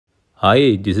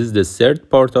Hi, this is the third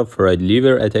part of right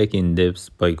lever attack in depth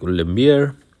by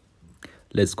Goldenbeer.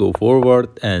 Let's go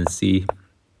forward and see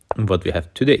what we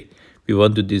have today. We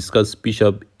want to discuss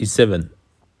bishop e7.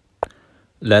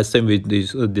 Last time we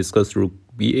discussed rook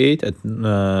b8 at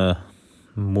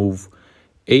move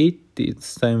 8.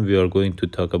 This time we are going to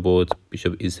talk about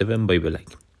bishop e7 by black.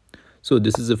 So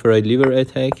this is a right lever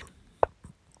attack,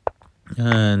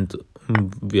 and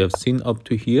we have seen up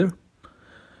to here.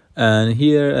 And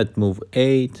here at move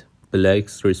 8,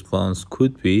 black's response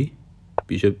could be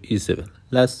bishop e7.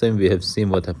 Last time we have seen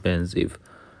what happens if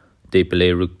they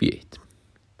play rook b8.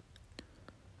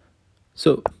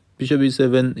 So bishop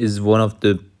e7 is one of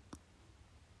the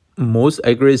most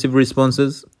aggressive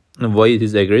responses. Why it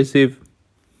is aggressive?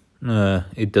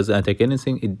 It doesn't attack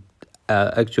anything. It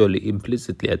actually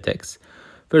implicitly attacks.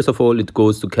 First of all, it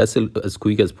goes to castle as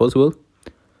quick as possible.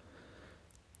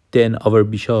 Then our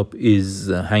bishop is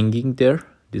hanging there.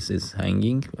 This is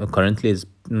hanging. Currently is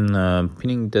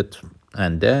pinning that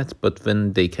and that. But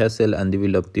when they castle and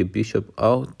develop the bishop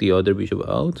out, the other bishop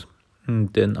out,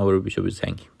 then our bishop is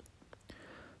hanging.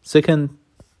 Second,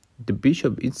 the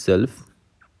bishop itself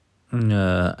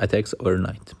attacks our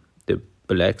knight. The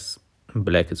black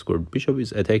squared bishop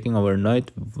is attacking our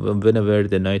knight whenever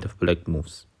the knight of black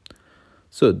moves.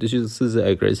 So this is the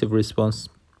aggressive response.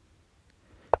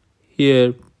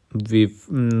 Here we've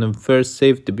first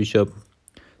saved the bishop.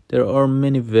 There are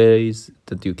many ways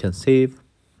that you can save.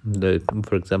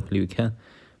 For example, you can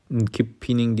keep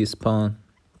pinning this pawn.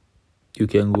 You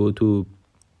can go to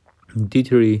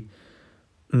d3.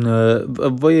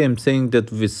 Why I'm saying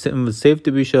that we save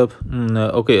the bishop?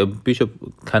 Okay, a bishop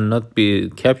cannot be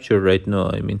captured right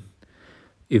now. I mean,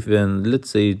 if let's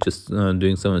say just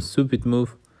doing some stupid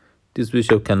move, this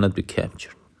bishop cannot be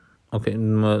captured. Okay,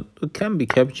 it can be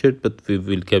captured, but we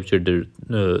will capture the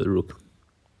rook.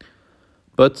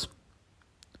 But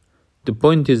the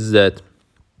point is that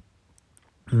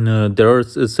there are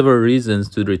several reasons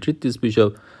to retreat this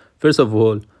bishop. First of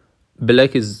all,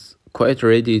 black is quite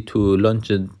ready to launch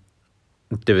a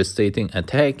devastating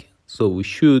attack, so we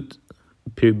should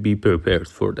be prepared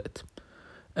for that.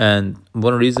 And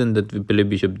one reason that we play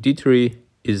bishop d3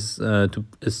 is to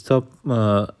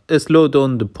slow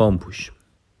down the pawn push.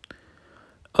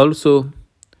 Also,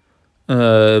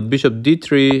 bishop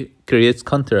d3 creates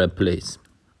counter plays.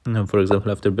 For example,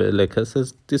 after black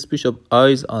castles, this bishop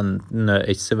eyes on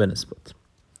h7 spot.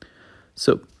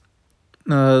 So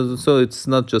it's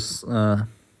not just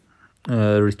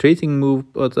retreating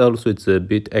move, but also it's a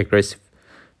bit aggressive.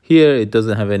 Here it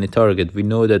doesn't have any target. We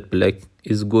know that black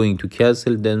is going to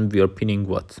castle, then we are pinning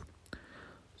what.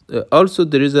 Also,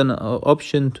 there is an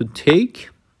option to take.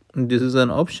 This is an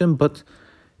option, but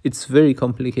it's very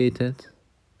complicated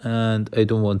and I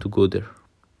don't want to go there.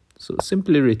 So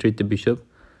simply retreat the bishop,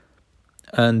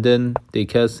 and then they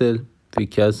castle, we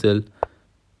castle.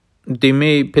 They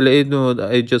may play, no,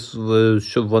 I just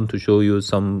want to show you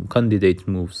some candidate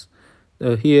moves.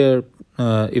 Here,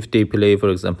 if they play, for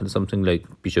example, something like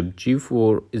bishop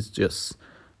g4, it's just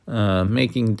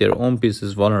making their own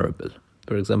pieces vulnerable.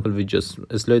 For example, we just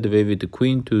slide away with the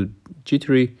queen to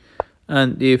g3,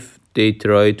 and if they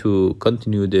try to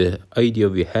continue the idea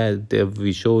we had, that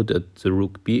we showed at the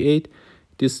rook b8,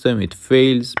 this time it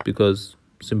fails because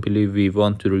simply we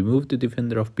want to remove the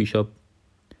defender of bishop.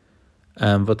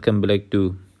 And what can black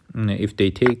do? If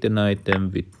they take the knight,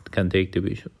 then we can take the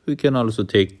bishop. We can also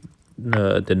take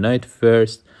the knight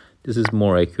first. This is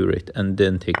more accurate, and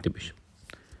then take the bishop.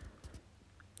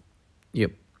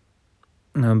 Yep.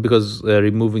 Because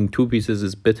removing two pieces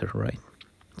is better, right?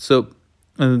 So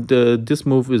this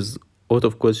move is out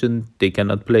of question. They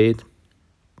cannot play it.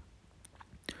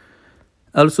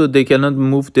 Also, they cannot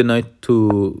move the knight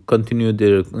to continue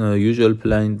their usual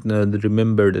plan.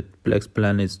 Remember that black's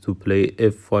plan is to play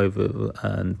f5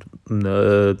 and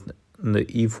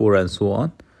e4 and so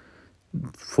on.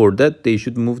 For that, they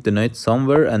should move the knight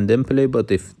somewhere and then play. But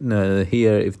if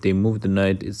here, if they move the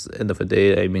knight, it's end of the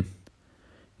day. I mean,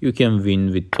 you can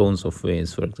win with tons of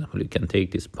ways. For example, you can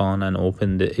take this pawn and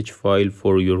open the h file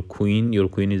for your queen. Your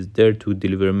queen is there to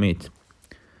deliver mate.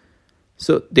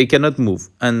 So they cannot move.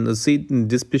 And see,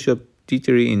 this bishop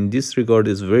d3 in this regard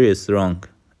is very strong.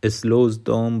 It slows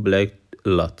down black a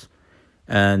lot.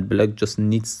 And black just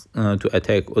needs to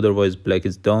attack. Otherwise, black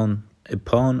is down a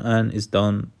pawn and is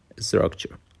down a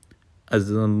structure.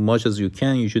 As much as you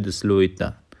can, you should slow it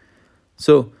down.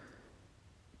 So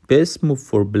best move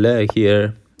for black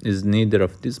here is neither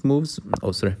of these moves.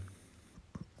 Oh, sorry.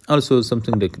 Also,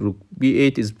 something like rook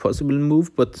b8 is possible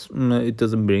move, but it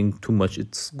doesn't bring too much.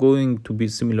 It's going to be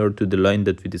similar to the line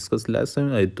that we discussed last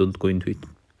time. I don't go into it.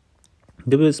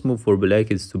 The best move for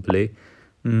black is to play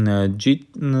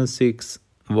g6.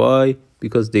 Why?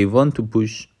 Because they want to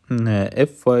push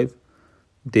f5.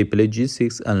 They play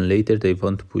g6 and later they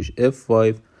want to push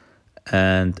f5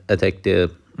 and attack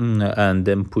the and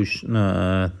then push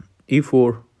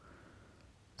e4.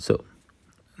 So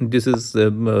this is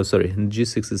sorry,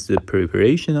 g6 is the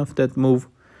preparation of that move.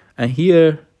 And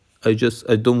here I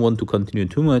don't want to continue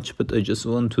too much, but I just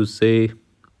want to say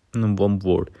one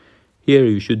word. Here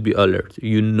you should be alert.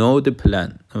 You know the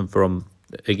plan from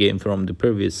the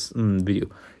previous video.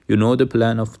 You know the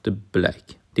plan of the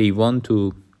black. They want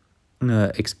to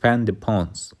expand the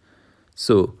pawns,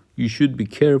 so you should be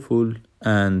careful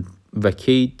and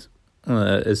vacate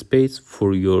a space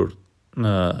for your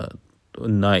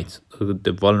knight,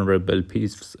 the vulnerable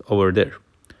piece over there.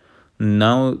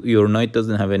 Now your knight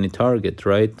doesn't have any target,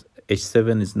 right?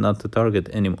 h7 is not the target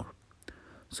anymore.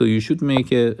 So you should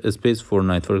make a space for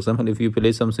knight. For example, if you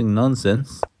play something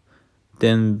nonsense,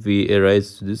 then we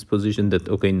arise to this position that,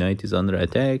 okay, knight is under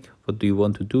attack. What do you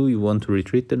want to do? You want to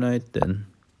retreat the knight? Then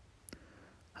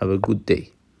have a good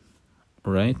day,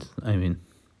 right? I mean,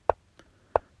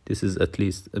 this is at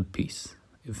least a piece,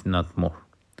 if not more.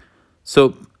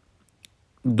 So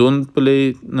don't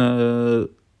play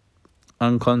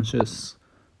unconscious.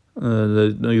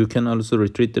 You can also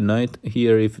retreat the knight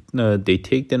here. If they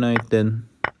take the knight, then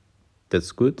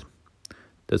that's good.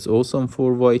 That's awesome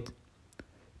for white.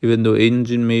 Even though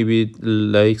engine maybe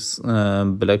likes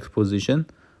black position,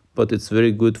 but it's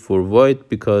very good for white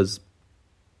because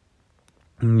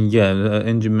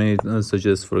engine may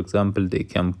suggest, for example, they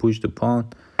can push the pawn.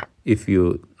 If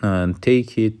you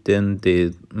take it, then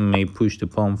they may push the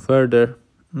pawn further,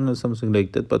 something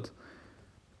like that. But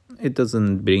it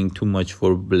doesn't bring too much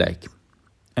for black.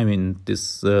 I mean,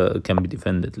 this can be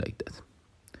defended like that.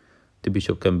 The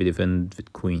bishop can be defended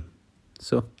with queen.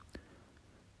 So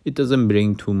it doesn't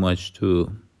bring too much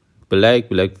to black.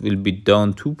 Black will be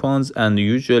down 2 pawns, and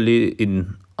usually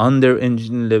in under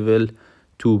engine level,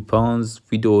 2 pawns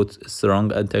without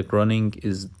strong attack running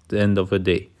is the end of the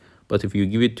day. But if you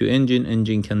give it to engine,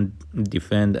 engine can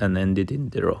defend and end it in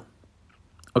the row.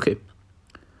 Okay,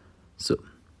 so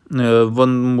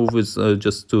one move is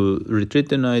just to retreat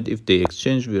the knight. If they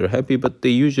exchange, we are happy, but they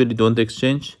usually don't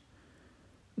exchange.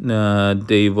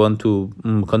 They want to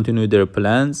continue their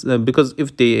plans, because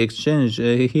if they exchange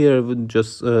here,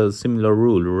 just similar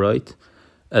rule, right,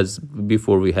 as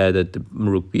before we had at the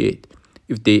rook b8.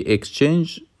 If they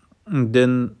exchange,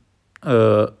 then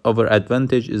our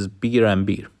advantage is bigger and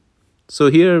bigger. So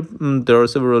here there are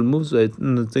several moves. I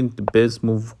think the best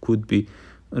move could be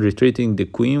retreating the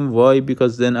queen. Why?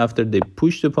 Because then after they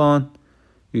push the pawn,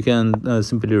 you can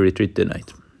simply retreat the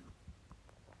knight.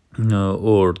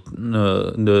 Or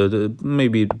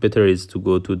maybe better is to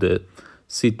go to the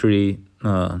c3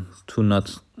 to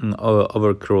not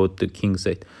overcrow the king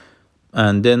side.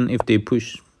 And then if they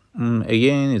push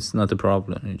again, it's not a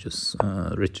problem. You just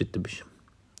retreat the bishop.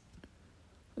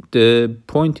 The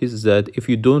point is that if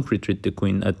you don't retreat the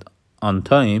queen on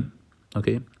time,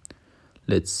 okay,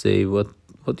 let's say what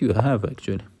you have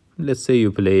actually. Let's say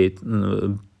you play it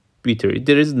b3.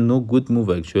 There is no good move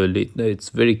actually. It's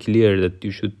very clear that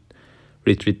you should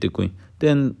retreat the queen.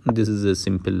 Then this is a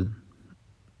simple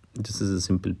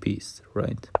piece,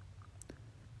 right?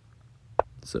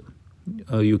 So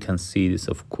you can see this,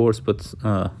 of course, but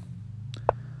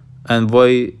and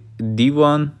why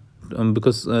d1?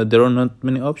 Because there are not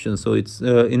many options, so it's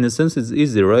in a sense it's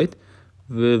easy, right?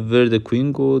 Where the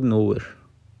queen go, nowhere.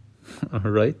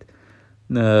 Right?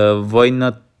 Why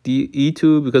not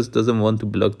e2? Because it doesn't want to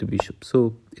block the bishop.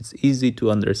 So it's easy to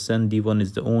understand d1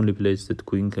 is the only place that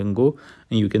queen can go,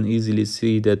 and you can easily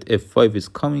see that f5 is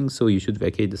coming, so you should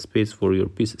vacate the space for your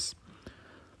pieces.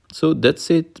 So that's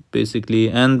it basically.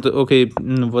 And okay,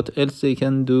 what else they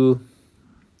can do?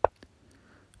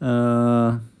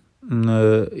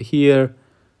 Here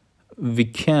we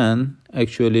can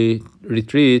actually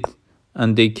retreat,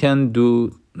 and they can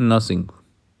do nothing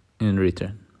in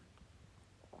return.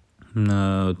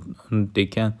 They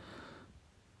can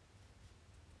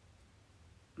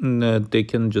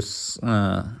just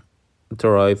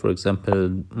try, for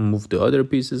example, move the other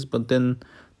pieces, but then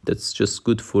that's just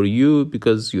good for you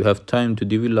because you have time to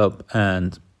develop.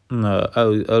 And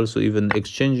also even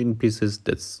exchanging pieces,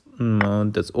 that's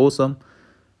awesome.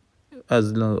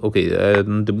 As long, okay,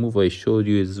 the move I showed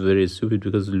you is very stupid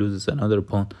because it loses another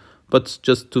pawn. But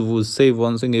just to say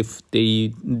one thing, if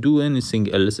they do anything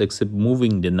else except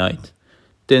moving the knight,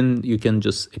 then you can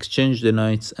just exchange the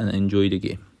knights and enjoy the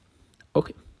game.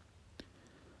 Okay,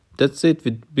 that's it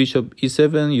with bishop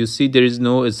e7. You see there is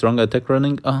no strong attack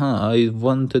running. I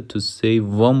wanted to say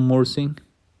one more thing.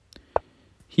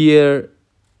 Here,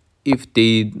 if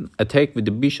they attack with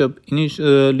the bishop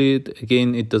initially,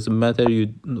 again it doesn't matter.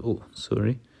 You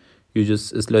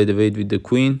just slide away with the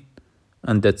queen,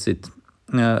 and that's it.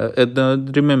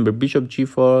 Remember, bishop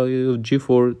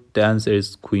g4, the answer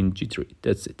is queen g3.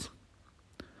 That's it.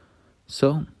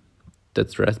 So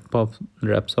that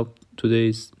wraps up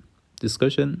today's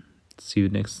discussion. See you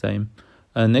next time.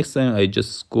 Next time I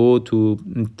just go to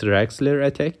Draxler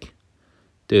attack,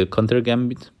 the counter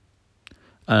gambit,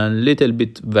 and little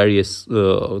bit various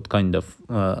kind of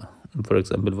for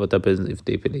example, what happens if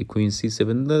they play queen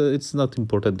c7. It's not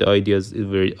important. The ideas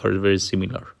are very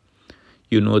similar.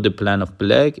 You know the plan of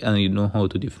black and you know how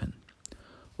to defend.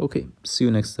 Okay, see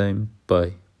you next time.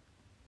 Bye.